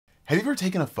Have you ever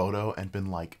taken a photo and been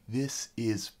like, this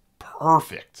is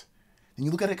perfect? And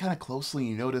you look at it kind of closely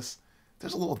and you notice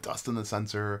there's a little dust in the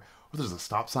sensor, or there's a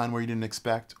stop sign where you didn't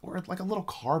expect, or like a little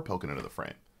car poking into the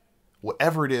frame.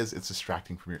 Whatever it is, it's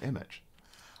distracting from your image.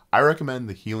 I recommend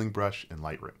the healing brush in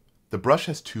Lightroom. The brush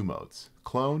has two modes,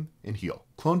 clone and heal.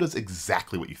 Clone does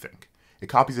exactly what you think. It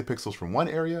copies the pixels from one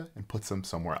area and puts them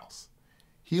somewhere else.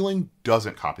 Healing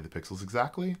doesn't copy the pixels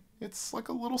exactly. It's like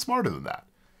a little smarter than that.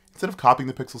 Instead of copying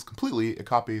the pixels completely, it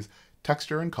copies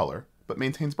texture and color, but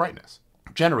maintains brightness.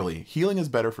 Generally, healing is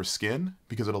better for skin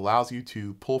because it allows you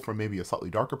to pull from maybe a slightly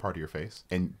darker part of your face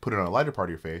and put it on a lighter part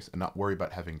of your face and not worry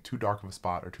about having too dark of a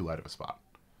spot or too light of a spot.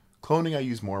 Cloning I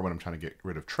use more when I'm trying to get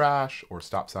rid of trash or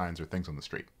stop signs or things on the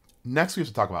street. Next, we have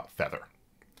to talk about feather.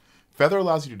 Feather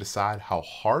allows you to decide how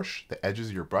harsh the edges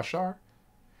of your brush are,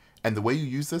 and the way you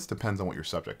use this depends on what your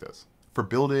subject is. For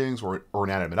buildings or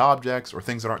inanimate objects or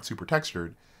things that aren't super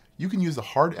textured, you can use a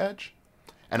hard edge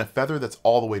and a feather that's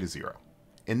all the way to 0.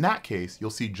 In that case, you'll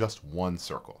see just one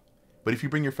circle. But if you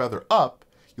bring your feather up,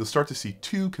 you'll start to see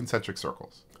 2 concentric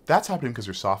circles. That's happening because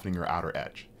you're softening your outer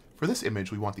edge. For this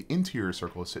image, we want the interior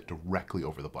circle to sit directly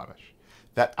over the blemish.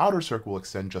 That outer circle will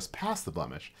extend just past the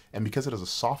blemish, and because it has a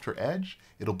softer edge,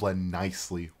 it'll blend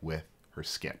nicely with her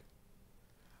skin.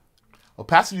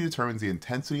 Opacity determines the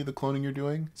intensity of the cloning you're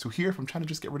doing, so here if I'm trying to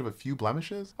just get rid of a few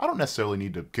blemishes, I don't necessarily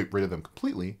need to get rid of them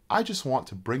completely, I just want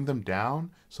to bring them down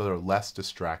so they're less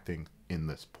distracting in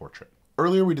this portrait.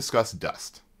 Earlier we discussed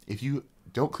dust. If you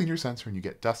don't clean your sensor and you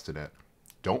get dust in it,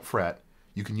 don't fret,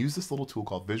 you can use this little tool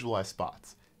called Visualize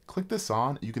Spots. Click this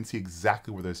on, you can see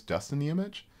exactly where there's dust in the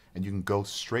image, and you can go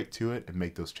straight to it and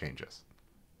make those changes.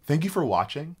 Thank you for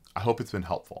watching, I hope it's been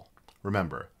helpful.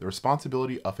 Remember, the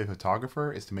responsibility of a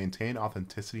photographer is to maintain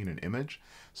authenticity in an image,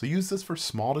 so use this for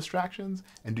small distractions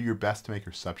and do your best to make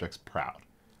your subjects proud.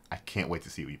 I can't wait to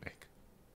see what you make.